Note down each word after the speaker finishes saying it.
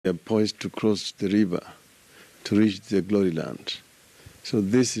They are poised to cross the river to reach the glory land. So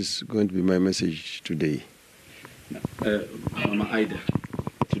this is going to be my message today. Mama Ida,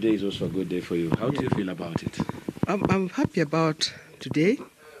 today is also a good day for you. How do you feel about it? I'm happy about today.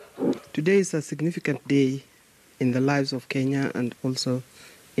 Today is a significant day in the lives of Kenya and also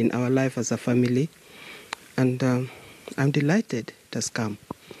in our life as a family. And I'm delighted it has come.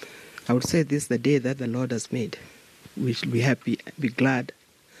 I would say this is the day that the Lord has made. We should be happy, be glad,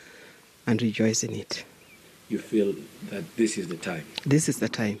 and rejoice in it. You feel that this is the time? This is the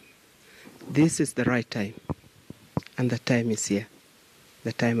time. This is the right time. And the time is here.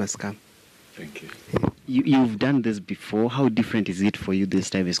 The time has come. Thank you. You've done this before. How different is it for you this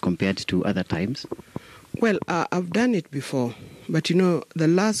time as compared to other times? Well, I've done it before. But you know, the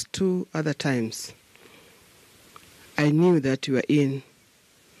last two other times, I knew that you were in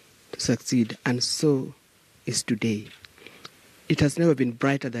to succeed. And so is today. It has never been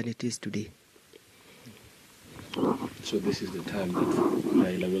brighter than it is today. So this is the time that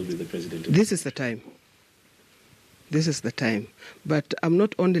Raila will be the president? This is the time. This is the time. But I'm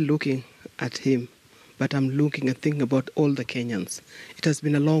not only looking at him, but I'm looking and thinking about all the Kenyans. It has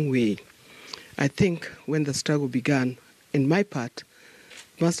been a long way. I think when the struggle began, in my part,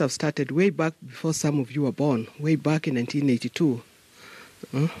 it must have started way back before some of you were born, way back in 1982.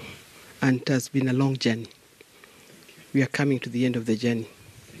 And it has been a long journey. We are coming to the end of the journey.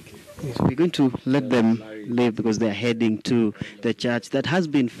 We're going to let them leave because they're heading to the church that has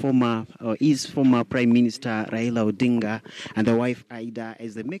been is former Prime Minister Raila Odinga and the wife Ida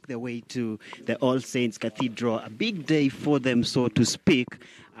as they make their way to the All Saints Cathedral. A big day for them, so to speak,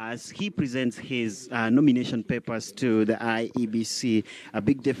 as he presents his nomination papers to the IEBC. A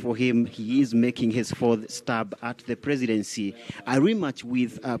big day for him. He is making his fourth stab at the presidency. A rematch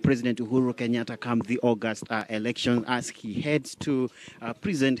with President Uhuru Kenyatta come the August election as he heads to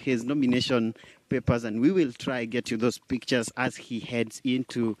present his nomination papers, and we will try get you those pictures as he heads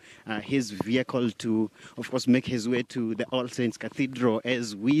into his vehicle to, of course, make his way to the All Saints Cathedral,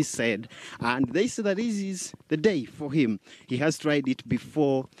 as we said. And they say that this is the day for him. He has tried it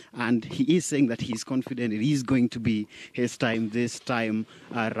before, and he is saying that he's confident it is going to be his time this time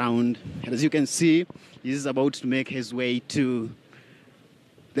around. As you can see, he is about to make his way to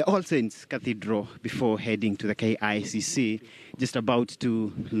the All Saints Cathedral before heading to the KICC, just about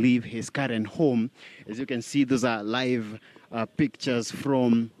to leave his current home. As you can see, those are live pictures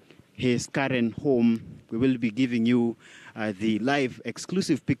from his current home. We will be giving you the live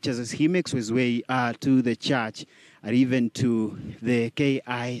exclusive pictures as he makes his way to the church and even to the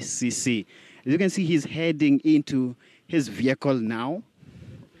KICC. As you can see, he's heading into his vehicle now.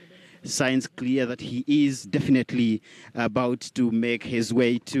 Signs clear that he is definitely about to make his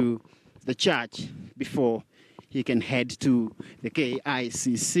way to the church before he can head to the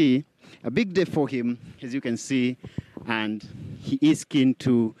KICC. A big day for him, as you can see, and he is keen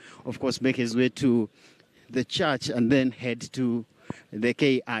to, of course, make his way to the church and then head to the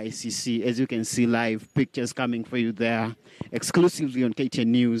KICC. As you can see, live pictures coming for you there, exclusively on KTN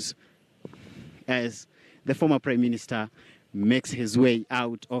News, as the former Prime Minister makes his way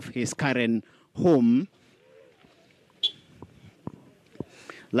out of his current home.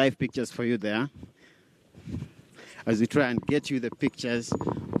 Live pictures for you there as we try and get you the pictures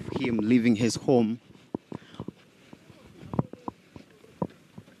of him leaving his home.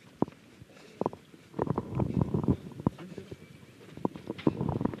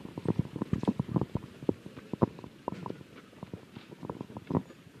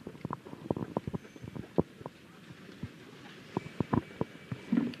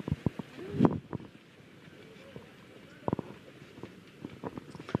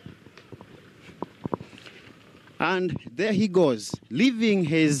 And there he goes, leaving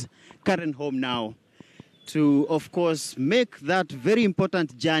his current home now to, of course, make that very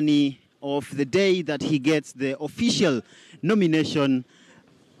important journey of the day that he gets the official nomination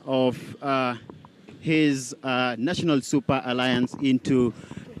of his National Super Alliance into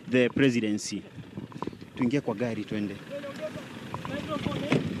the presidency. Tuingie kwa gari twende.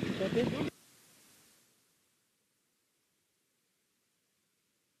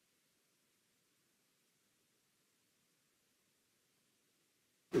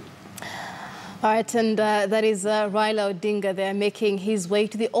 All right, and that is Raila Odinga there making his way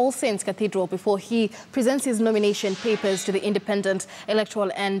to the All Saints Cathedral before he presents his nomination papers to the Independent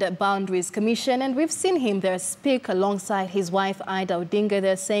Electoral and Boundaries Commission. And we've seen him there speak alongside his wife, Ida Odinga.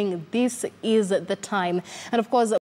 They're saying this is the time. And of course,